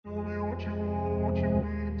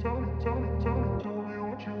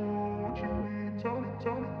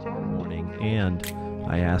and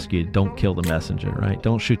I ask you, don't kill the messenger, right?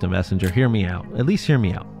 Don't shoot the messenger. Hear me out. At least hear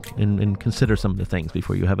me out and consider some of the things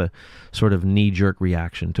before you have a sort of knee-jerk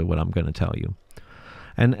reaction to what I'm going to tell you.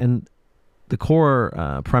 And the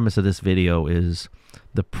core premise of this video is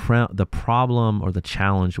the problem or the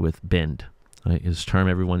challenge with BWIND, right? Is a term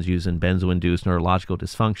everyone's using, benzo-induced neurological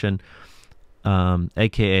dysfunction,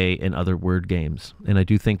 aka in other word games. And I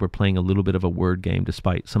do think we're playing a little bit of a word game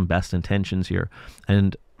despite some best intentions here.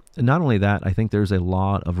 And not only that, I think there's a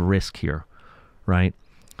lot of risk here, right?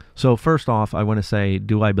 So first off, I want to say,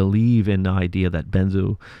 do I believe in the idea that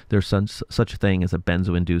there's such a thing as a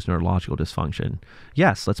benzo-induced neurological dysfunction?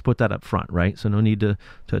 Yes, let's put that up front, right? So no need to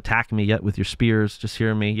attack me yet with your spears. Just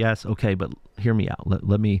hear me. Yes, okay, but hear me out.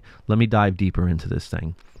 Let me dive deeper into this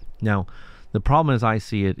thing. Now, the problem as I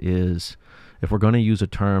see it is, if we're going to use a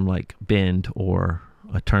term like BWIND, or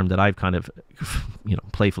a term that I've kind of,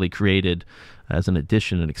 playfully created as an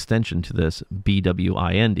addition and extension to this,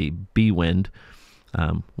 BWIND, BWIND,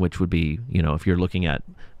 which would be, if you're looking at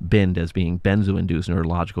BWIND as being benzo-induced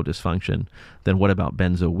neurological dysfunction, then what about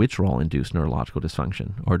benzo-withdrawal-induced neurological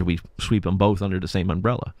dysfunction? Or do we sweep them both under the same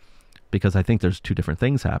umbrella? Because I think there's two different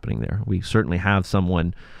things happening there. We certainly have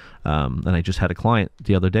someone, and I just had a client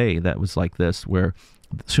the other day that was like this, where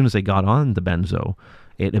as soon as they got on the benzo,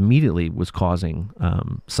 it immediately was causing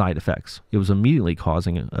side effects. It was immediately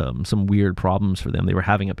causing some weird problems for them. They were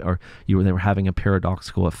having they were having a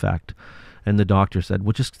paradoxical effect. And the doctor said,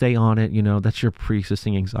 well, just stay on it. That's your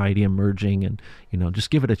pre-existing anxiety emerging, and, just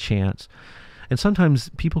give it a chance. And sometimes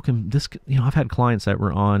people can, I've had clients that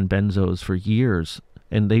were on benzos for years,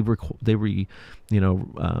 and they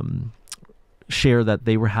share that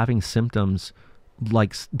they were having symptoms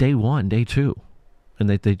like day one, day two. And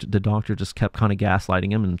the doctor just kept kind of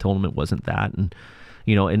gaslighting him and told him it wasn't that. And,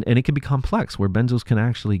 and it can be complex, where benzos can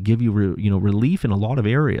actually give you, relief in a lot of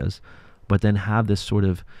areas, but then have this sort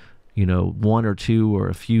of, one or two or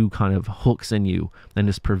a few kind of hooks in you, and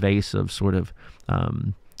this pervasive sort of,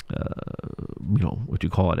 what you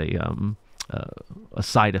call it, a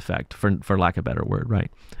side effect, for lack of a better word, right?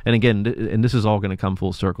 And again, and this is all going to come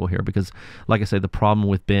full circle here, because, like I said, the problem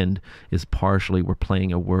with BWIND is partially we're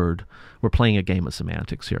playing a game of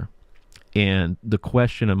semantics here. And the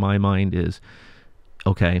question in my mind is,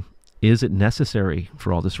 okay, is it necessary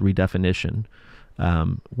for all this redefinition?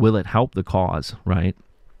 Will it help the cause, right?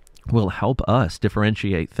 Will help us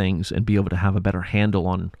differentiate things and be able to have a better handle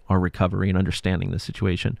on our recovery and understanding the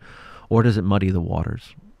situation? Or does it muddy the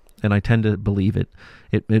waters? And I tend to believe it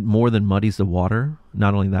more than muddies the water.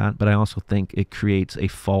 Not only that, but I also think it creates a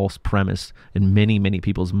false premise in many, many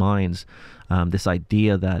people's minds. This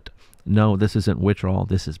idea that, no, this isn't withdrawal,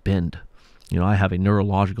 this is BWIND. I have a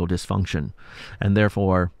neurological dysfunction, and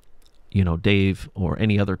therefore, Dave or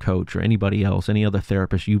any other coach or anybody else, any other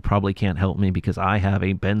therapist, you probably can't help me because I have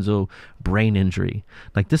a benzo brain injury.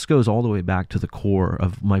 Like, this goes all the way back to the core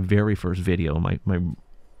of my very first video.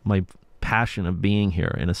 My passion of being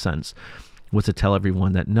here, in a sense, was to tell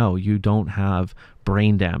everyone that, no, you don't have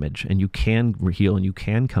brain damage, and you can heal, and you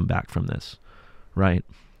can come back from this, right?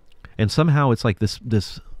 And somehow it's like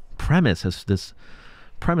this premise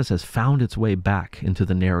has found its way back into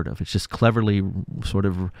the narrative. It's just cleverly sort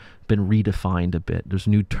of been redefined a bit. There's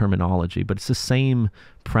new terminology, but it's the same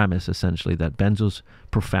premise, essentially, that benzos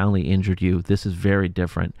profoundly injured you. This is very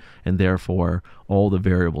different, and therefore all the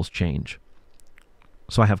variables change.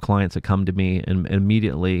 So I have clients that come to me, and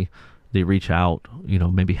immediately they reach out,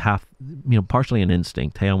 maybe partially an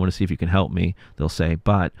instinct. Hey, I want to see if you can help me. They'll say,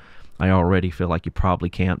 but I already feel like you probably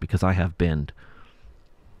can't because I have BWIND.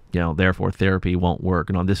 Therefore therapy won't work.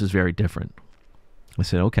 And this is very different. I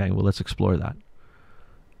said, okay, well, let's explore that.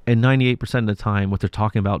 And 98% of the time, what they're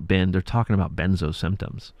talking about BWIND, they're talking about benzo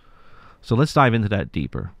symptoms. So let's dive into that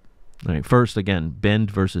deeper. All right, first, again,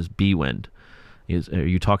 BWIND versus BWIND. Are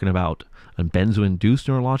you talking about a benzo-induced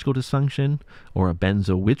neurological dysfunction or a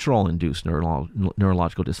benzo-withdrawal-induced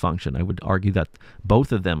neurological dysfunction? I would argue that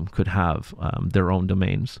both of them could have their own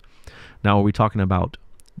domains. Now, are we talking about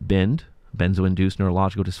BWIND, benzo-induced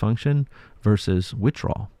neurological dysfunction, versus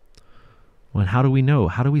withdrawal? Well, how do we know?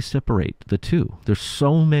 How do we separate the two? There's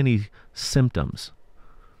so many symptoms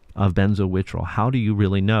of benzo withdrawal. How do you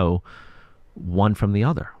really know one from the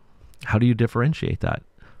other? How do you differentiate that?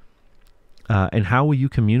 And how will you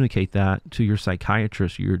communicate that to your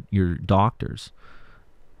psychiatrist, your doctors?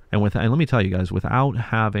 And let me tell you guys, without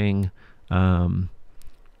having,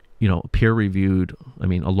 peer-reviewed, a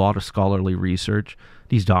lot of scholarly research,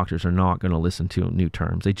 these doctors are not going to listen to new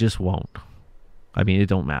terms. They just won't. It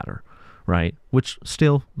don't matter, right? Which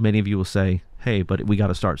still, many of you will say, hey, but we got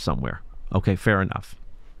to start somewhere. Okay, fair enough.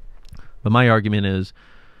 But my argument is,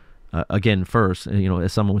 again, first,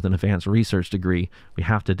 as someone with an advanced research degree, we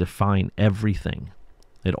have to define everything.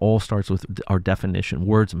 It all starts with our definition.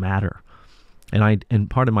 Words matter. And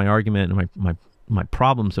part of my argument and my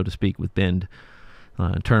problem, so to speak, with BWIND,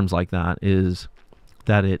 terms like that, is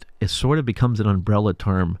that it sort of becomes an umbrella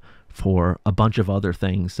term for a bunch of other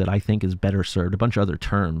things that I think is better served, a bunch of other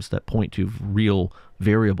terms that point to real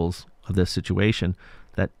variables of this situation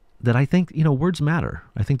that I think, words matter.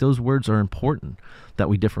 I think those words are important, that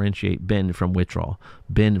we differentiate BWIND from withdrawal,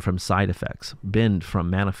 BWIND from side effects, BWIND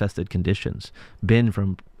from manifested conditions, BWIND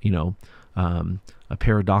from, a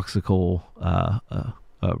paradoxical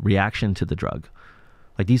reaction to the drug.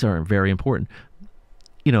 Like, these are very important.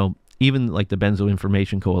 Even like the Benzo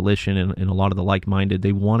Information Coalition and a lot of the like-minded,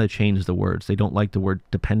 they want to change the words. They don't like the word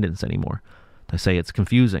dependence anymore. They say it's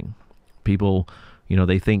confusing. People,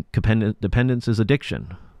 they think dependence is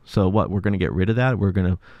addiction. So what? We're going to get rid of that? We're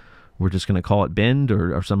just going to call it BWIND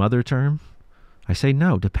or some other term? I say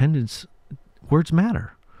no. Dependence, words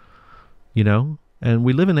matter. And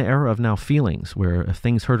we live in the era of now feelings, where if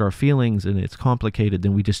things hurt our feelings and it's complicated,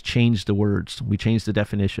 then we just change the words. We change the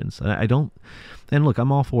definitions. And look,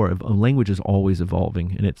 I'm all for it. Language is always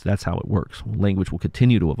evolving, and that's how it works. Language will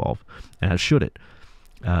continue to evolve, as should it.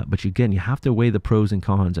 But again, you have to weigh the pros and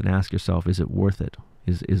cons and ask yourself, is it worth it?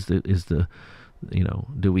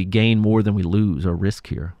 Do we gain more than we lose or risk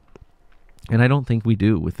here? And I don't think we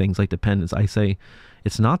do with things like dependence. I say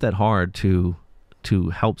it's not that hard to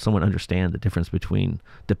help someone understand the difference between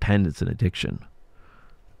dependence and addiction.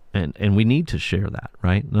 And we need to share that,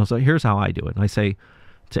 right? So here's how I do it. And I say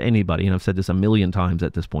to anybody, and I've said this a million times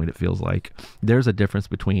at this point, it feels like, there's a difference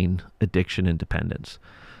between addiction and dependence.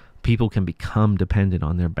 People can become dependent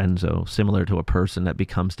on their benzo, similar to a person that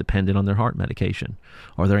becomes dependent on their heart medication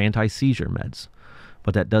or their anti-seizure meds.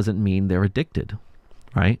 But that doesn't mean they're addicted,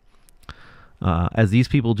 right? As these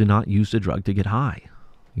people do not use the drug to get high.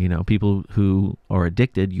 People who are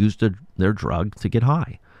addicted use their drug to get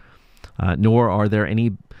high. Nor are there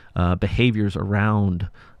any behaviors around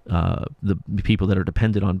the people that are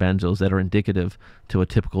dependent on benzos that are indicative to a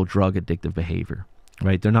typical drug addictive behavior,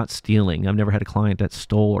 right? They're not stealing. I've never had a client that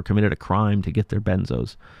stole or committed a crime to get their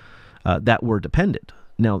benzos that were dependent.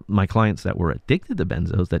 Now, my clients that were addicted to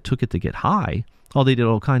benzos, that took it to get high, they did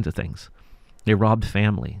all kinds of things. They robbed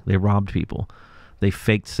family. They robbed people. They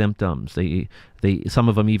faked symptoms. They some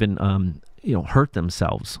of them even hurt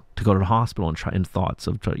themselves to go to the hospital and try in thoughts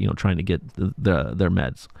of trying to get their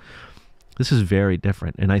meds. This is very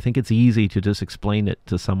different, and I think it's easy to just explain it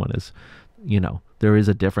to someone as, there is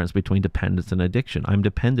a difference between dependence and addiction. I'm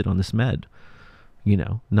dependent on this med,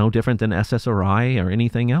 no different than SSRI or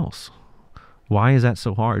anything else. Why is that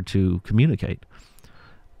so hard to communicate?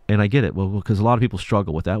 And I get it. Well, because a lot of people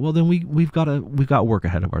struggle with that. Well, then we've got work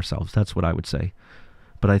ahead of ourselves. That's what I would say.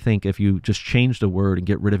 But I think if you just change the word and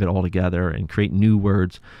get rid of it altogether and create new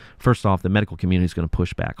words, first off, the medical community is going to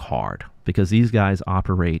push back hard, because these guys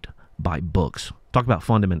operate by books. Talk about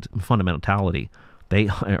fundamentality,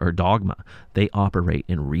 or dogma. They operate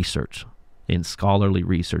in research, in scholarly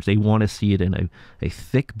research. They want to see it in a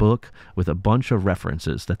thick book with a bunch of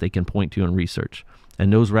references that they can point to in research.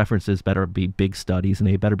 And those references better be big studies, and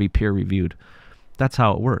they better be peer-reviewed. That's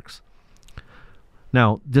how it works.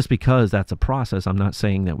 Now, just because that's a process, I'm not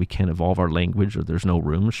saying that we can't evolve our language or there's no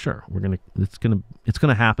room. Sure, it's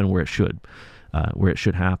gonna happen where it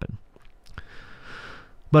should happen.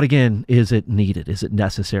 But again, is it needed? Is it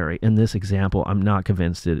necessary? In this example, I'm not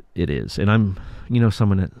convinced it is. And I'm,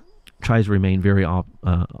 someone that tries to remain very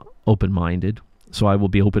open-minded. So I will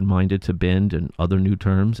be open-minded to BWIND and other new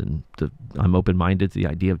terms, and I'm open-minded to the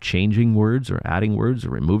idea of changing words or adding words or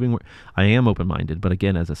removing words. I am open-minded, but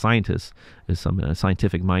again, as a scientist, a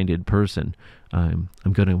scientific-minded person, I'm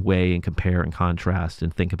going to weigh and compare and contrast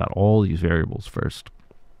and think about all these variables first.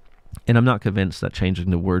 And I'm not convinced that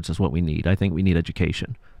changing the words is what we need. I think we need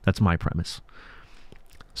education. That's my premise.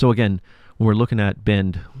 So again, when we're looking at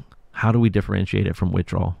BWIND, how do we differentiate it from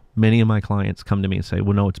withdrawal? Many of my clients come to me and say,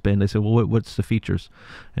 well, no, it's BWIND. They say, well, what's the features?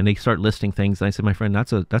 And they start listing things. And I say, my friend,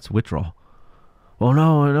 that's withdrawal. Well,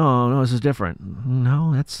 no, this is different.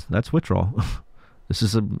 No, that's withdrawal. This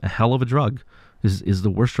is a hell of a drug. Is the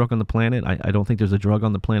worst drug on the planet. I don't think there's a drug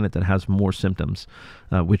on the planet that has more symptoms,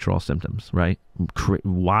 withdrawal symptoms, right?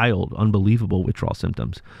 Wild, unbelievable withdrawal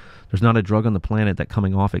symptoms. There's not a drug on the planet that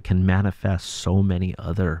coming off it can manifest so many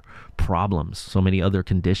other problems, so many other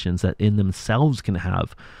conditions that in themselves can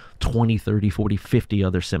have 20, 30, 40, 50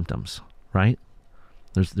 other symptoms, right?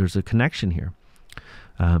 There's a connection here.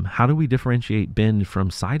 How do we differentiate BWIND from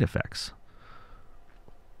side effects?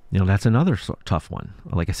 That's another tough one.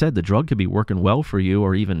 Like I said, the drug could be working well for you,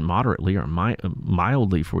 or even moderately or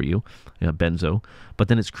mildly for you, benzo, but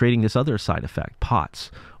then it's creating this other side effect,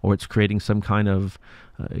 POTS, or it's creating some kind of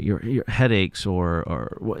your headaches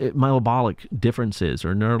or metabolic differences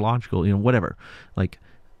or neurological, whatever. Like,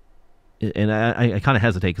 and I kind of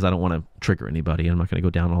hesitate because I don't want to trigger anybody. I'm not going to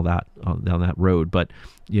go down down that road, but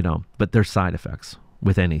but there's side effects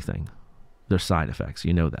with anything. There's side effects,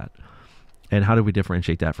 that. And how do we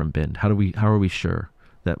differentiate that from BWIND? How are we sure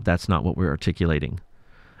that that's not what we're articulating?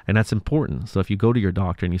 And that's important. So if you go to your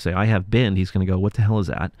doctor and you say, I have BWIND, he's going to go, what the hell is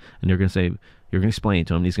that? And you're going to explain it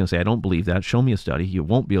to him. And he's going to say, I don't believe that. Show me a study. You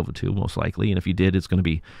won't be able to, most likely. And if you did, it's going to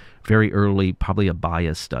be very early, probably a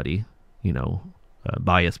bias study.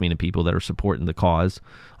 Bias meaning people that are supporting the cause.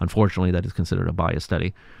 Unfortunately, that is considered a bias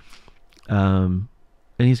study. And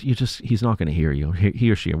he's not going to hear you.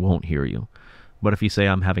 He or she won't hear you. But if you say,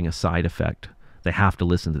 I'm having a side effect, they have to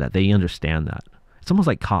listen to that. They understand that. It's almost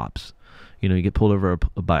like cops. You get pulled over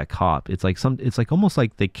by a cop. It's like almost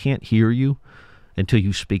like they can't hear you until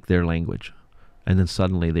you speak their language. And then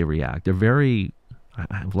suddenly they react. They're very,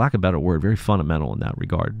 lack of a better word, very fundamental in that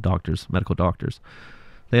regard, doctors, medical doctors.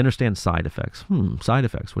 They understand side effects. Side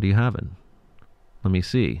effects, what are you having? Let me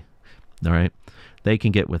see. All right. They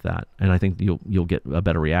can get with that, and I think you'll get a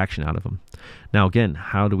better reaction out of them. Now, again,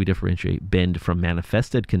 how do we differentiate BWIND from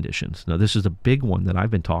manifested conditions? Now, this is a big one that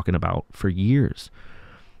I've been talking about for years,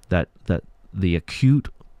 that the acute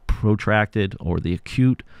protracted or the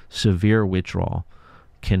acute severe withdrawal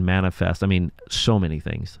can manifest, so many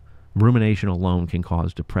things. Rumination alone can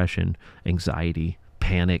cause depression, anxiety,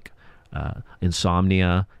 panic,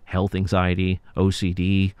 insomnia, health anxiety,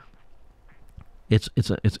 OCD.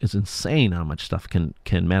 It's insane how much stuff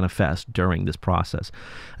can manifest during this process.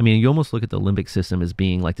 You almost look at the limbic system as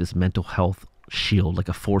being like this mental health shield, like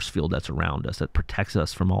a force field that's around us that protects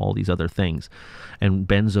us from all these other things. And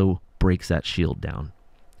benzo breaks that shield down.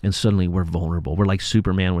 And suddenly we're vulnerable. We're like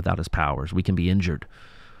Superman without his powers. We can be injured.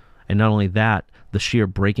 And not only that, the sheer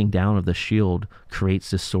breaking down of the shield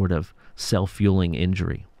creates this sort of self-fueling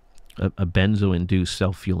injury, a benzo-induced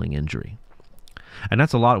self-fueling injury. And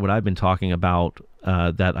that's a lot of what I've been talking about,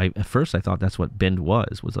 at first I thought that's what BWIND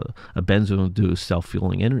was a benzo-induced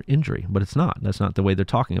self-fueling injury, but it's not. That's not the way they're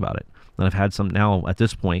talking about it. And I've had some now at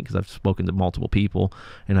this point, because I've spoken to multiple people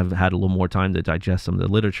and I've had a little more time to digest some of the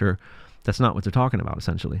literature, that's not what they're talking about,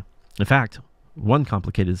 essentially. In fact, one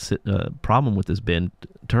complicated problem with this BWIND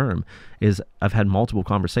term is I've had multiple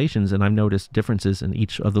conversations and I've noticed differences in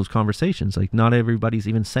each of those conversations. Like, not everybody's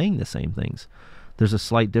even saying the same things. There's a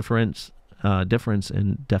slight difference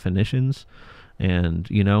in definitions, and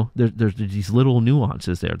there's these little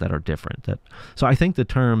nuances there that are different. So I think the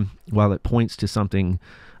term, while it points to something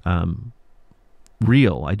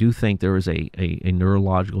real, I do think there is a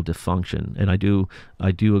neurological dysfunction, and I do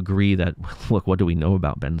agree that, look, what do we know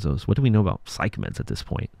about benzos? What do we know about psych meds at this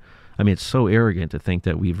point? It's so arrogant to think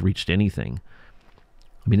that we've reached anything.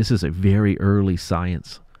 This is a very early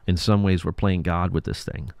science. In some ways, we're playing God with this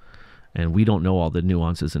thing, and we don't know all the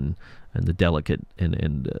nuances and the delicate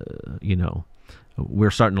and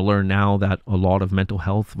we're starting to learn now that a lot of mental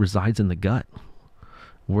health resides in the gut.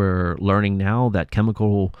 We're learning now that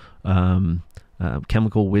chemical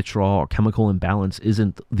withdrawal or chemical imbalance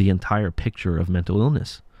isn't the entire picture of mental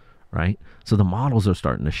illness, right? So the models are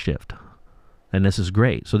starting to shift, and this is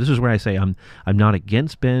great. So this is where I say I'm not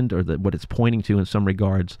against BWIND or what it's pointing to in some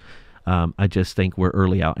regards. I just think we're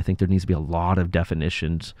early out. I think there needs to be a lot of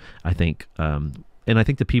definitions. I think, and I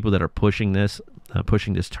think the people that are pushing this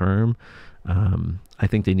term, I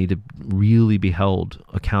think they need to really be held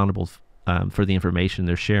accountable for the information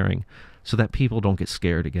they're sharing, so that people don't get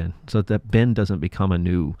scared again, so that BWIND doesn't become a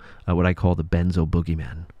new, what I call the benzo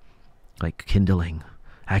boogeyman, like kindling,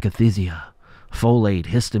 akathisia, folate,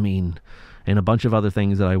 histamine, and a bunch of other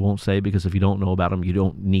things that I won't say, because if you don't know about them, you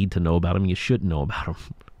don't need to know about them. You should know about them,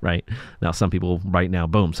 right? Now, some people right now,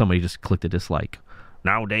 boom, somebody just clicked a dislike.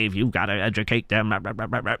 Now, Dave, you've got to educate them.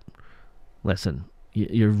 Listen,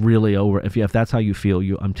 you're really over. If that's how you feel,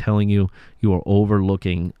 I'm telling you, you are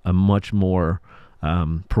overlooking a much more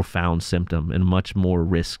profound symptom and much more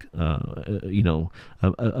risk,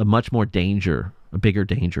 a much more danger, a bigger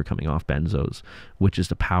danger coming off benzos, which is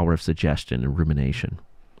the power of suggestion and rumination.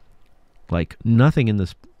 Like, nothing in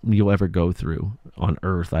this you'll ever go through on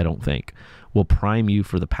earth, I don't think, will prime you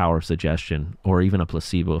for the power of suggestion, or even a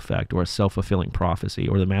placebo effect, or a self-fulfilling prophecy,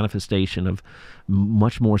 or the manifestation of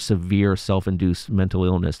much more severe self-induced mental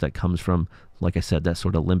illness that comes from, like I said, that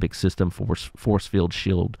sort of limbic system force field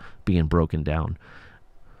shield being broken down,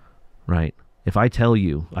 right? If I tell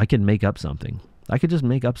you, I can make up something. I could just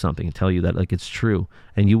make up something and tell you that like it's true,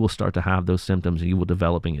 and you will start to have those symptoms, and you will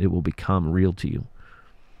developing it will become real to you.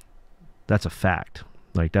 That's a fact.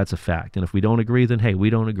 Like, that's a fact. And if we don't agree, then hey, we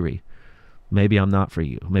don't agree. Maybe I'm not for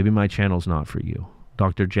you. Maybe my channel's not for you.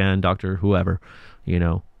 Dr. Jen, Dr. whoever, you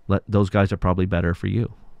know, those guys are probably better for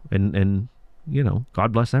you. And you know,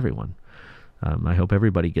 God bless everyone. I hope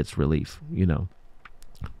everybody gets relief, you know.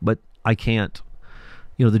 But I can't,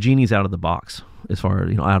 you know, the genie's out of the box as far as,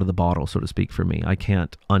 you know, out of the bottle, so to speak, for me. I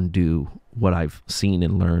can't undo what I've seen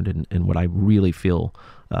and learned and what I really feel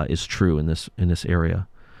is true in this area.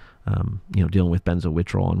 You know, dealing with benzo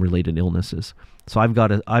withdrawal and related illnesses. So I've got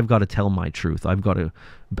to tell my truth. I've got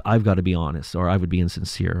to be honest, or I would be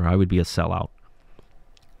insincere, or I would be a sellout.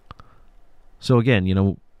 So again, you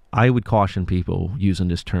know, I would caution people using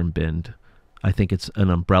this term BWIND. I think it's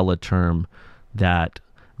an umbrella term that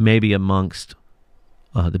maybe amongst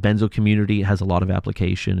the benzo community has a lot of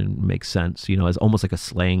application and makes sense, you know, as almost like a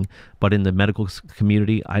slang. But in the medical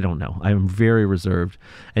community, I don't know. I am very reserved.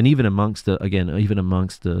 And even amongst the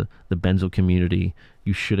benzo community,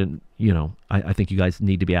 you shouldn't, you know, I think you guys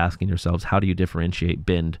need to be asking yourselves, how do you differentiate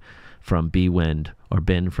BWIND from BWIND, or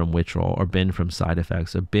BWIND from withdrawal, or BWIND from side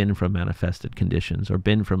effects, or BWIND from manifested conditions, or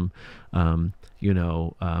BWIND from,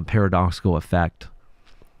 paradoxical effect,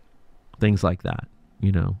 things like that,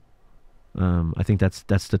 you know. I think that's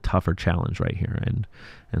the tougher challenge right here.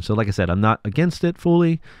 And so, like I said, I'm not against it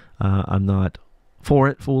fully. I'm not for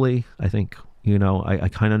it fully. I think, you know, I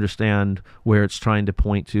kind of understand where it's trying to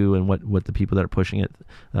point to, and what the people that are pushing it,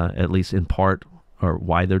 at least in part, or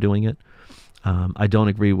why they're doing it. I don't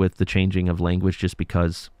agree with the changing of language just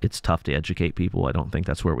because it's tough to educate people. I don't think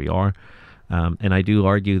that's where we are. And I do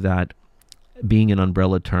argue that being an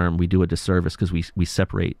umbrella term, we do a disservice because we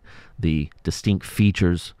separate the distinct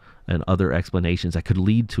features and other explanations that could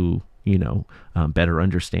lead to, you know, better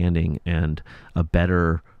understanding and a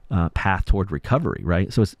better path toward recovery,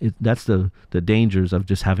 right? So that's the dangers of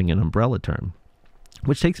just having an umbrella term,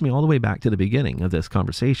 which takes me all the way back to the beginning of this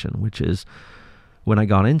conversation, which is when I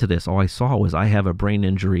got into this, all I saw was I have a brain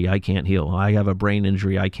injury I can't heal. I have a brain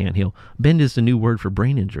injury I can't heal. BWIND is the new word for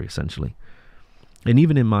brain injury, essentially. And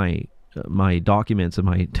even in my documents and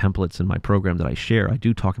my templates and my program that I share, I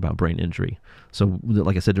do talk about brain injury. So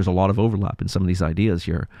like I said, there's a lot of overlap in some of these ideas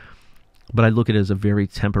here. But I look at it as a very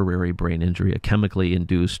temporary brain injury, a chemically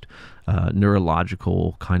induced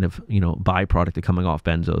neurological kind of, you know, byproduct of coming off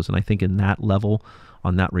benzos. And I think in that level,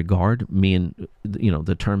 on that regard, me and, you know,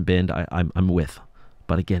 the term BWIND, I'm with.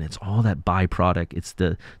 But again, it's all that byproduct. It's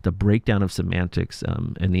the breakdown of semantics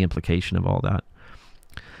and the implication of all that.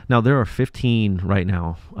 Now, there are 15 right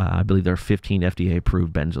now. I believe there are 15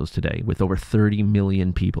 FDA-approved benzos today, with over 30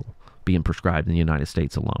 million people being prescribed in the United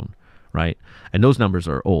States alone, right? And those numbers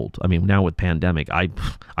are old. I mean, now with pandemic, I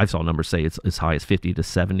saw numbers say it's as high as 50 to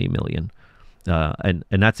 70 million. And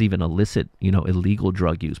that's even illicit, you know, illegal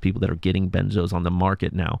drug use, people that are getting benzos on the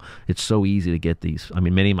market now. It's so easy to get these. I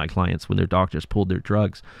mean, many of my clients, when their doctors pulled their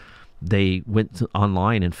drugs, they went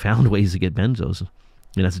online and found ways to get benzos.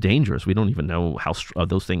 And that's dangerous. We don't even know are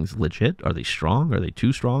those things legit? Are they strong? Are they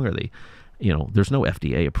too strong? Are they, you know, there's no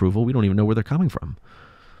FDA approval. We don't even know where they're coming from,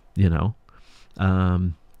 you know.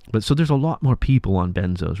 But so there's a lot more people on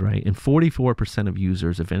benzos, right? And 44% of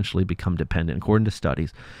users eventually become dependent. According to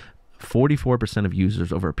studies, 44% of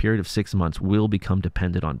users over a period of 6 months will become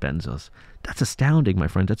dependent on benzos. That's astounding, my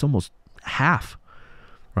friend. That's almost half,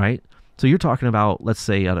 right? So you're talking about, let's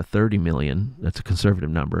say, out of 30 million, that's a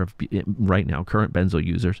conservative number of right now, current benzo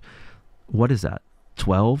users. What is that?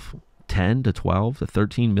 10 to 12 to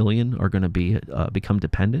 13 million are going to become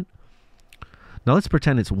dependent. Now let's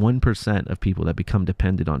pretend it's 1% of people that become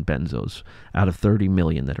dependent on benzos out of 30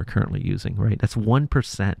 million that are currently using, right? That's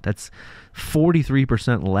 1%. That's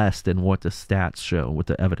 43% less than what the stats show, what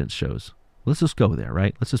the evidence shows. Let's just go there,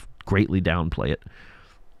 right? Let's just greatly downplay it.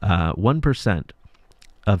 1%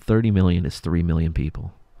 of 30 million is 3 million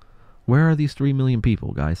people. Where are these 3 million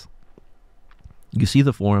people, guys? You see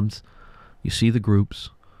the forums, you see the groups,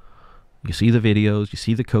 you see the videos, you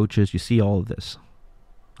see the coaches, you see all of this.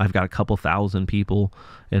 I've got a couple thousand people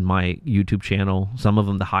in my YouTube channel. Some of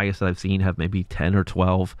them, the highest that I've seen, have maybe 10 or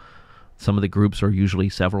 12. Some of the groups are usually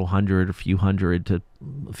several hundred, a few hundred to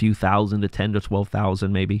a few thousand to 10 to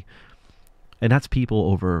 12,000 maybe. And that's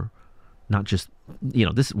people over, not just, you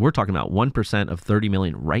know, this, we're talking about 1% of 30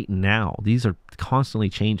 million right now. These are constantly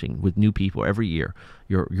changing with new people every year.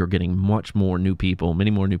 You're getting much more new people,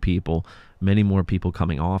 many more people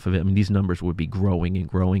coming off of it. I mean, these numbers would be growing and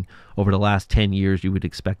growing. Over the last 10 years, you would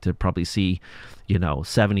expect to probably see, you know,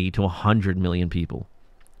 70 to 100 million people,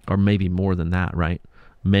 or maybe more than that, right?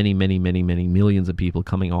 many, many, many, many millions of people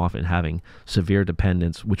coming off and having severe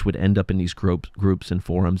dependence, which would end up in these groups and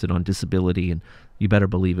forums and on disability. And you better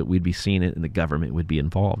believe it, we'd be seeing it and the government would be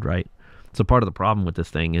involved, right? So part of the problem with this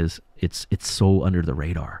thing is it's so under the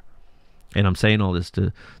radar. And I'm saying all this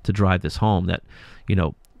to drive this home that, you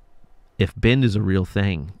know, if BWIND is a real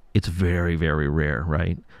thing, it's very, very rare,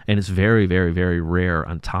 right? And it's very, very, very rare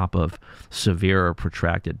on top of severe or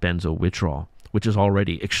protracted benzo withdrawal, which is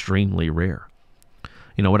already extremely rare.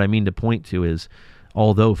 You know, what I mean to point to is,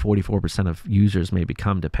 although 44% of users may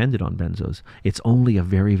become dependent on benzos, it's only a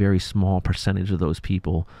very, very small percentage of those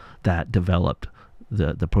people that developed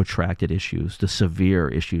the protracted issues, the severe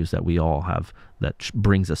issues that we all have that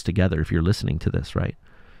brings us together if you're listening to this, right?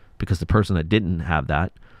 Because the person that didn't have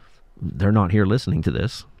that, they're not here listening to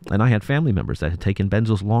this. And I had family members that had taken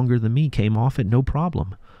benzos longer than me, came off it, no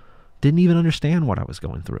problem. Didn't even understand what I was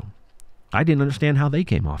going through. I didn't understand how they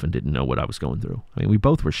came off and didn't know what I was going through. I mean, we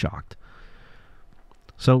both were shocked.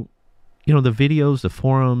 So, you know, the videos, the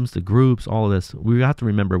forums, the groups, all of this, we have to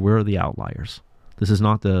remember we're the outliers. This is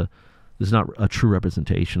not a true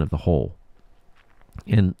representation of the whole.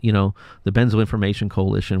 And, you know, the Benzo Information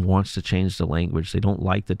Coalition wants to change the language. They don't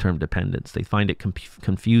like the term dependence. They find it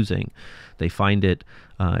confusing. They find it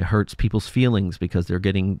hurts people's feelings because they're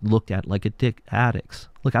getting looked at like addicts.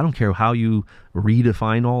 Look, I don't care how you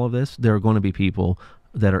redefine all of this. There are going to be people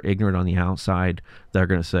that are ignorant on the outside that are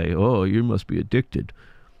going to say, oh, you must be addicted.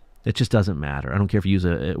 It just doesn't matter. I don't care if you use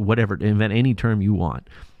invent any term you want.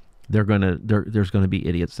 There's going to be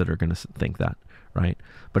idiots that are going to think that, right?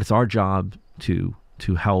 But it's our job to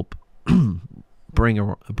help bring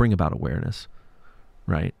about awareness,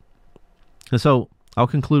 right? And so I'll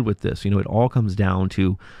conclude with this. You know, it all comes down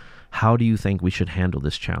to, how do you think we should handle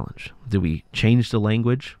this challenge? Do we change the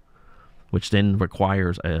language, which then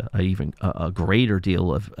requires a greater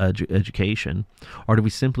deal of education, or do we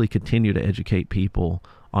simply continue to educate people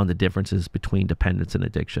on the differences between dependence and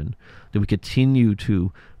addiction? Do we continue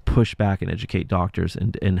to push back and educate doctors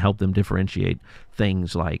and help them differentiate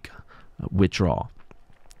things like withdrawal,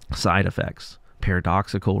 side effects,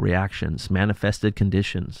 paradoxical reactions, manifested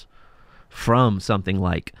conditions, from something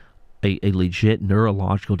like a legit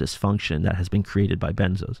neurological dysfunction that has been created by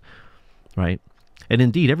benzos, right? And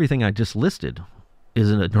indeed, everything I just listed is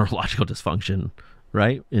a neurological dysfunction,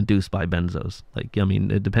 right? Induced by benzos. Like, I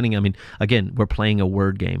mean, again, we're playing a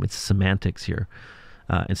word game. It's semantics here.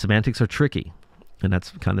 And semantics are tricky. And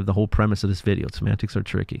that's kind of the whole premise of this video. Semantics are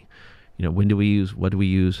tricky. You know, when do we use, what do we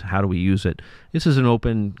use, how do we use it? This is an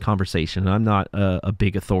open conversation. I'm not a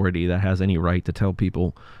big authority that has any right to tell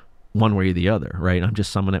people one way or the other, right? I'm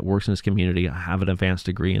just someone that works in this community. I have an advanced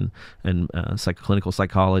degree in clinical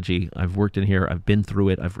psychology. I've worked in here. I've been through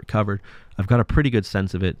it. I've recovered. I've got a pretty good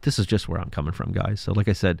sense of it. This is just where I'm coming from, guys. So like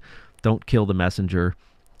I said, don't kill the messenger.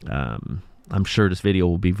 I'm sure this video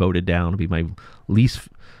will be voted down. It'll be my least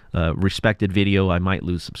respected video. I might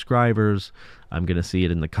lose subscribers. I'm going to see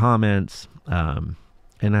it in the comments.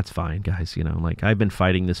 And that's fine, guys. You know, like, I've been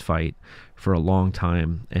fighting this fight for a long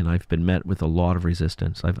time, and I've been met with a lot of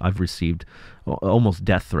resistance. I've received almost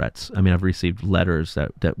death threats. I mean, I've received letters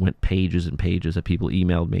that went pages and pages that people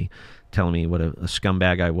emailed me telling me what a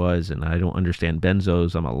scumbag I was, and I don't understand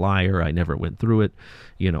benzos. I'm a liar. I never went through it.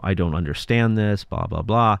 You know, I don't understand this, blah, blah,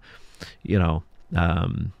 blah. You know,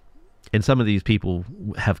 and some of these people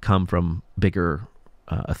have come from bigger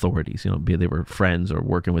authorities, you know, they were friends or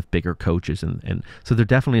working with bigger coaches, and so there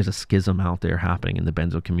definitely is a schism out there happening in the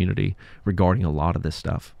benzo community regarding a lot of this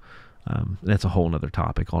stuff. That's a whole nother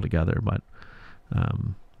topic altogether,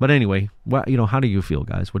 but anyway, you know, how do you feel,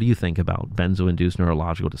 guys? What do you think about benzo-induced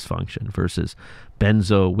neurological dysfunction versus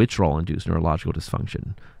benzo withdrawal-induced neurological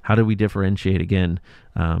dysfunction? How do we differentiate, again,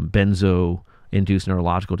 benzo-induced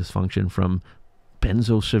neurological dysfunction from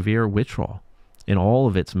benzo severe withdrawal in all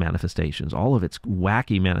of its manifestations, all of its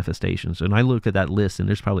wacky manifestations? And I looked at that list, and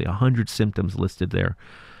there's probably 100 symptoms listed there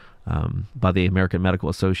by the American Medical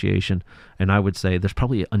Association, and I would say there's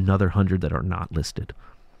probably another 100 that are not listed.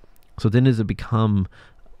 So then does it become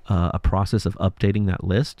a process of updating that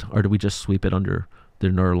list, or do we just sweep it under the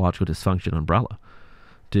neurological dysfunction umbrella?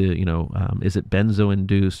 Is it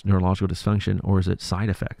benzo-induced neurological dysfunction, or is it side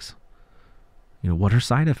effects? You know, what are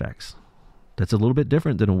side effects? That's a little bit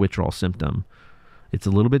different than a withdrawal symptom. It's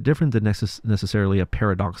a little bit different than necessarily a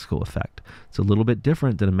paradoxical effect. It's a little bit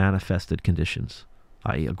different than a manifested conditions,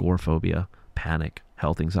 i.e. agoraphobia, panic,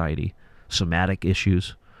 health anxiety, somatic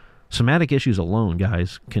issues. Somatic issues alone,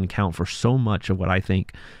 guys, can account for so much of what I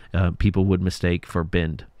think people would mistake for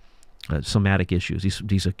BWIND. Somatic issues,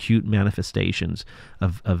 these acute manifestations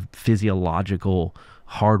of physiological,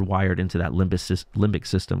 hardwired into that limbic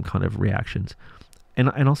system kind of reactions. And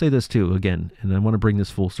I'll say this too, again, and I want to bring this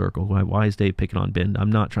full circle. Why is Dave picking on BWIND?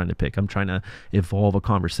 I'm not trying to pick. I'm trying to evolve a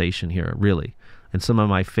conversation here, really. And some of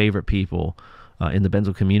my favorite people in the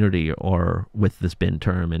Benzo community are with this BWIND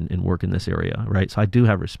term and work in this area, right? So I do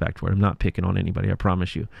have respect for it. I'm not picking on anybody, I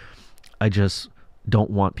promise you. I just don't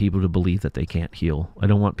want people to believe that they can't heal. I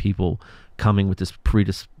don't want people coming with this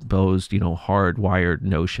predisposed, hardwired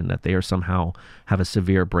notion that they are somehow have a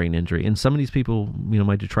severe brain injury. And some of these people,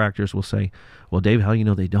 my detractors will say, well, Dave, how do you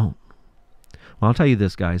know they don't? Well, I'll tell you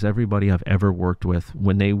this, guys. Everybody I've ever worked with,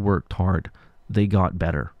 when they worked hard, they got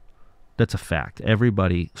better. That's a fact.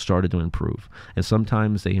 Everybody started to improve. And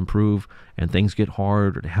sometimes they improve and things get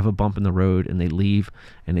hard, or they have a bump in the road and they leave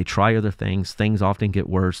and they try other things. Things often get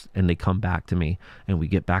worse and they come back to me and we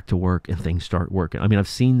get back to work and things start working. I mean, I've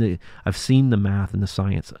seen the math and the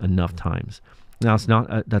science enough times. Now,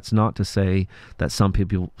 that's not to say that some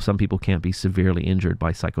people can't be severely injured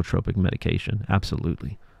by psychotropic medication.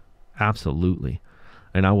 Absolutely. Absolutely.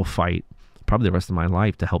 And I will fight probably the rest of my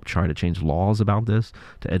life to help try to change laws about this,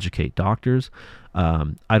 to educate doctors.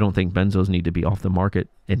 I don't think benzos need to be off the market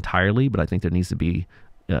entirely, but I think there needs to be,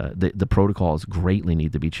 the protocols greatly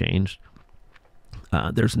need to be changed.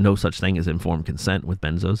 There's no such thing as informed consent with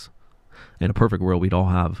benzos. In a perfect world, we'd all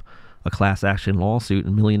have a class action lawsuit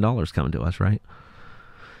and $1 million coming to us, right?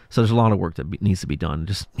 So there's a lot of work that needs to be done.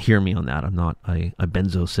 Just hear me on that. I'm not a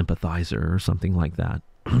benzo sympathizer or something like that.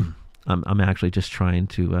 I'm actually just trying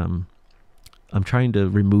to I'm trying to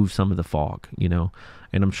remove some of the fog, and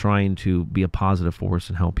I'm trying to be a positive force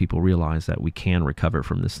and help people realize that we can recover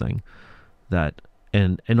from this thing.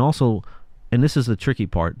 And also, and this is the tricky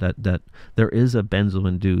part, that there is a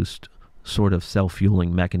benzo-induced sort of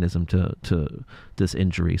self-fueling mechanism to this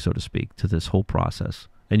injury, so to speak, to this whole process.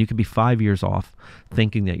 And you can be 5 years off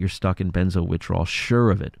thinking that you're stuck in benzo withdrawal, sure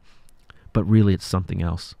of it, but really it's something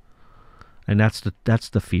else. And that's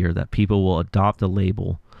the fear, that people will adopt a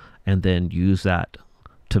label and then use that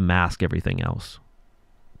to mask everything else.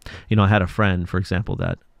 I had a friend, for example,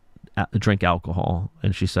 that drank alcohol,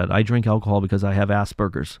 and she said, I drink alcohol because I have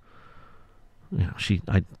Asperger's.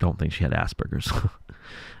 I don't think she had Asperger's.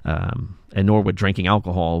 And nor would drinking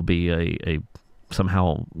alcohol be a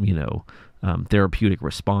somehow, therapeutic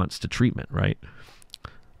response to treatment, right?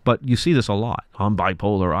 But you see this a lot. I'm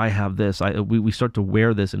bipolar. I have this. We start to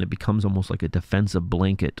wear this, and it becomes almost like a defensive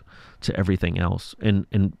blanket to everything else. And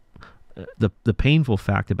the painful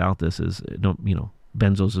fact about this is,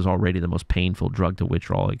 benzos is already the most painful drug to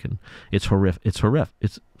withdrawal. It's horrific. It's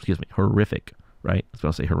horrific, right? I was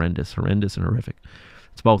going to say horrendous and horrific.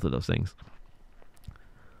 It's both of those things.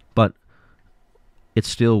 But it's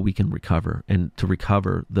still, we can recover, and to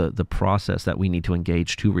recover, the process that we need to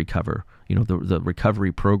engage to recover, the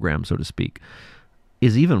recovery program, so to speak,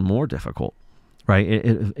 is even more difficult, right?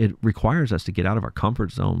 It requires us to get out of our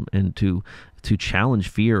comfort zone and to challenge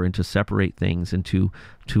fear and to separate things and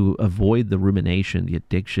to avoid the rumination, the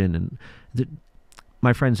addiction, and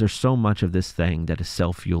my friends, there's so much of this thing that is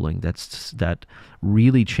self-fueling, that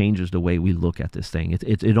really changes the way we look at this thing.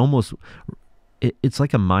 It's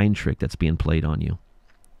like a mind trick that's being played on you.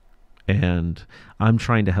 And I'm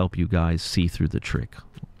trying to help you guys see through the trick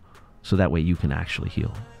so that way you can actually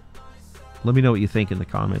heal. Let me know what you think in the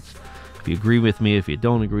comments. If you agree with me, if you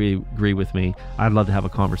don't agree with me, I'd love to have a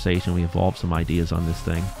conversation. We evolve some ideas on this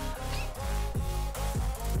thing.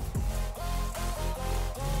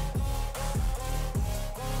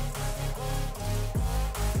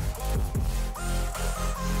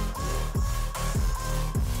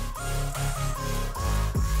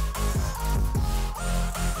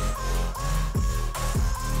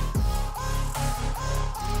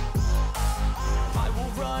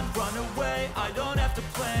 Run away, I don't have to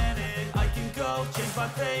plan it. I can go change my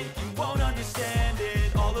fate, you won't understand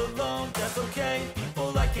it. All alone, that's okay.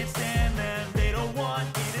 People, I can't stand them. They don't want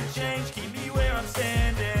me to change, keep me where I'm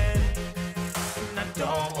standing. And I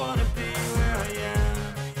don't wanna be where I am.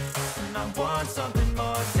 And I want something